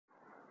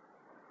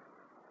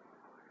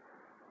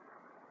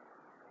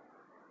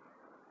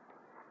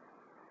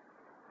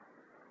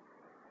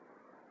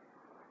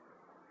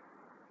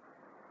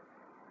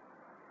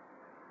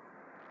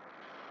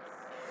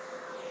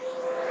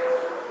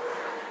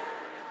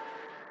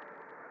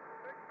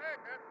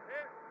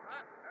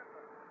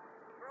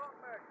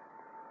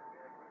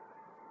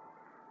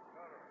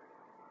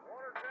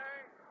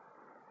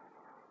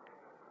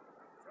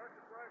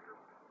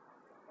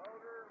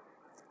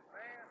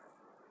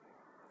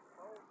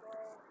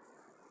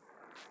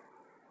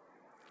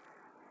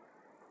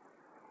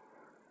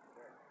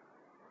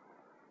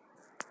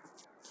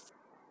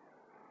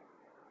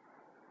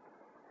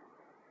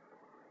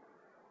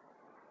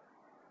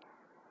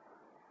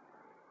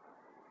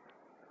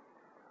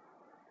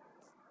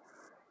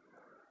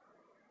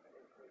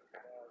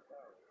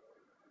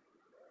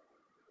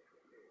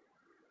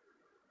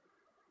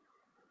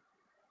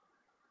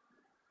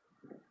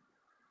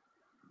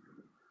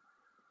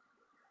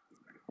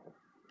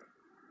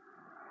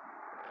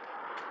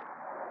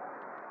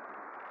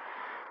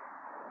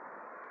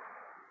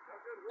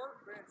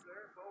workbench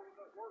there, folded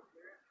up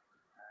workbench.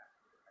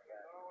 I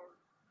got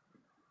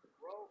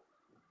rope.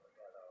 I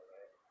got all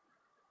that.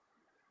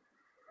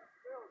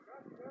 Still,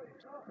 got to tell you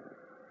something.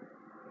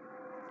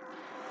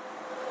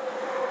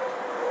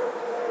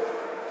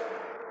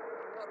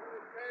 Got a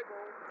good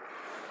cable.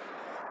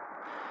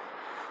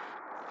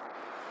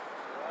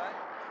 What?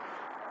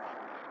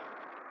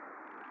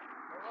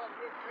 Got a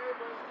good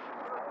cable.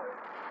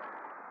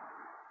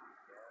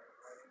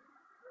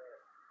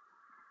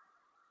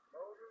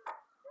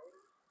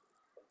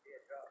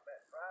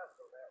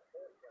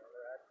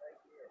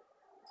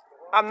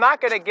 I'm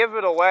not going to give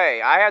it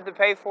away. I had to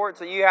pay for it,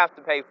 so you have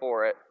to pay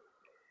for it.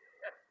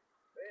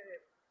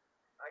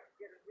 I can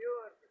get a new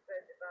one for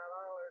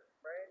 $75,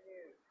 brand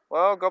new.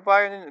 Well, go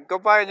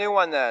buy a new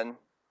one then.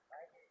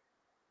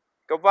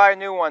 Go buy a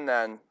new one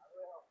then.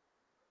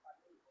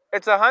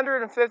 It's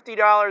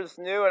 $150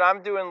 new, and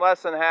I'm doing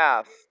less than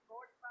half.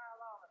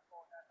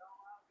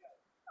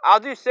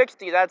 I'll do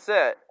 60. That's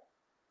it.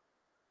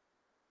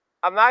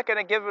 I'm not going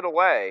to give it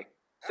away.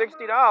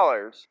 $60. How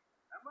much?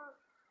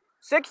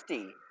 60.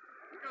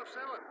 You gonna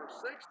sell it for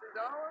 $60?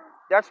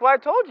 That's what I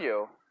told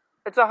you.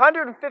 It's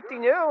 150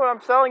 new, and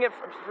I'm selling it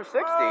for 60.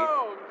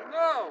 Oh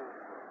no!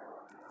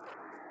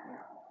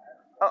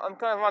 I'm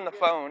kind of on the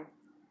phone.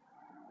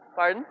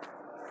 Pardon?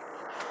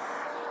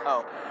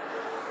 Oh.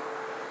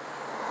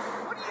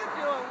 What are you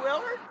doing,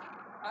 Willard?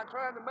 I'm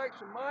trying to make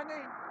some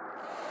money.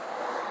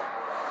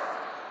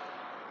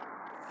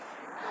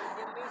 Gonna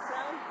get a new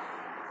sound?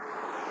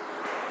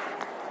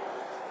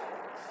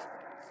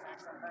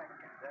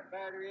 Is that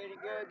battery any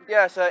good?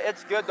 Yes,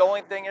 it's good. The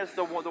only thing is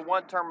the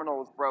one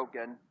terminal is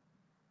broken.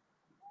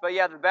 But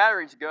yeah, the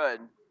battery's good.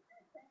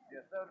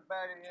 Yeah, throw the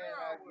battery in,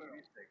 I'll give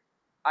you 60.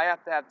 I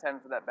have to have 10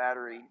 for that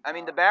battery. I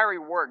mean, the battery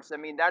works. I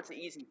mean, that's an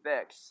easy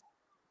fix.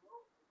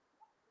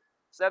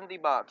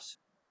 $70.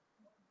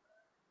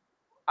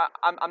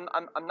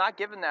 I'm not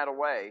giving that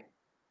away.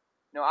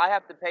 No, I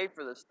have to pay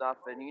for this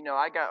stuff, and you know,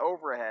 I got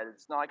overhead.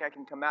 It's not like I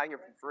can come out here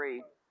for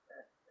free.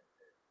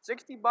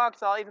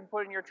 $60, I'll even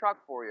put in your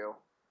truck for you.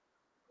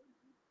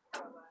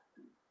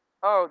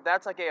 Oh,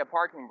 that's like a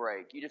parking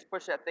brake. You just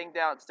push that thing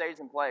down, it stays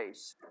in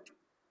place.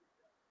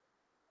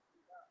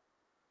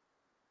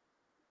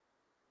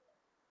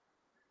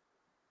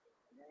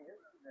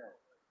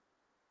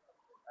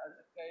 How's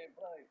it stay in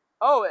place?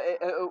 Oh,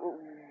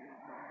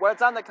 when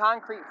it's on the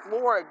concrete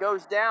floor, it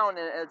goes down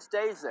and it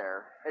stays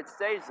there. It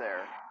stays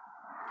there.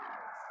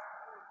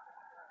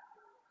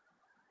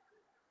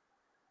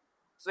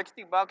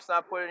 $60,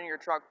 I'll put it in your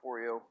truck for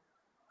you.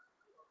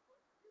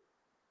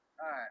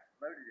 Alright,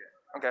 load it in.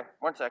 Okay,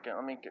 1 second.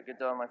 Let me get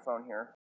down on my phone here.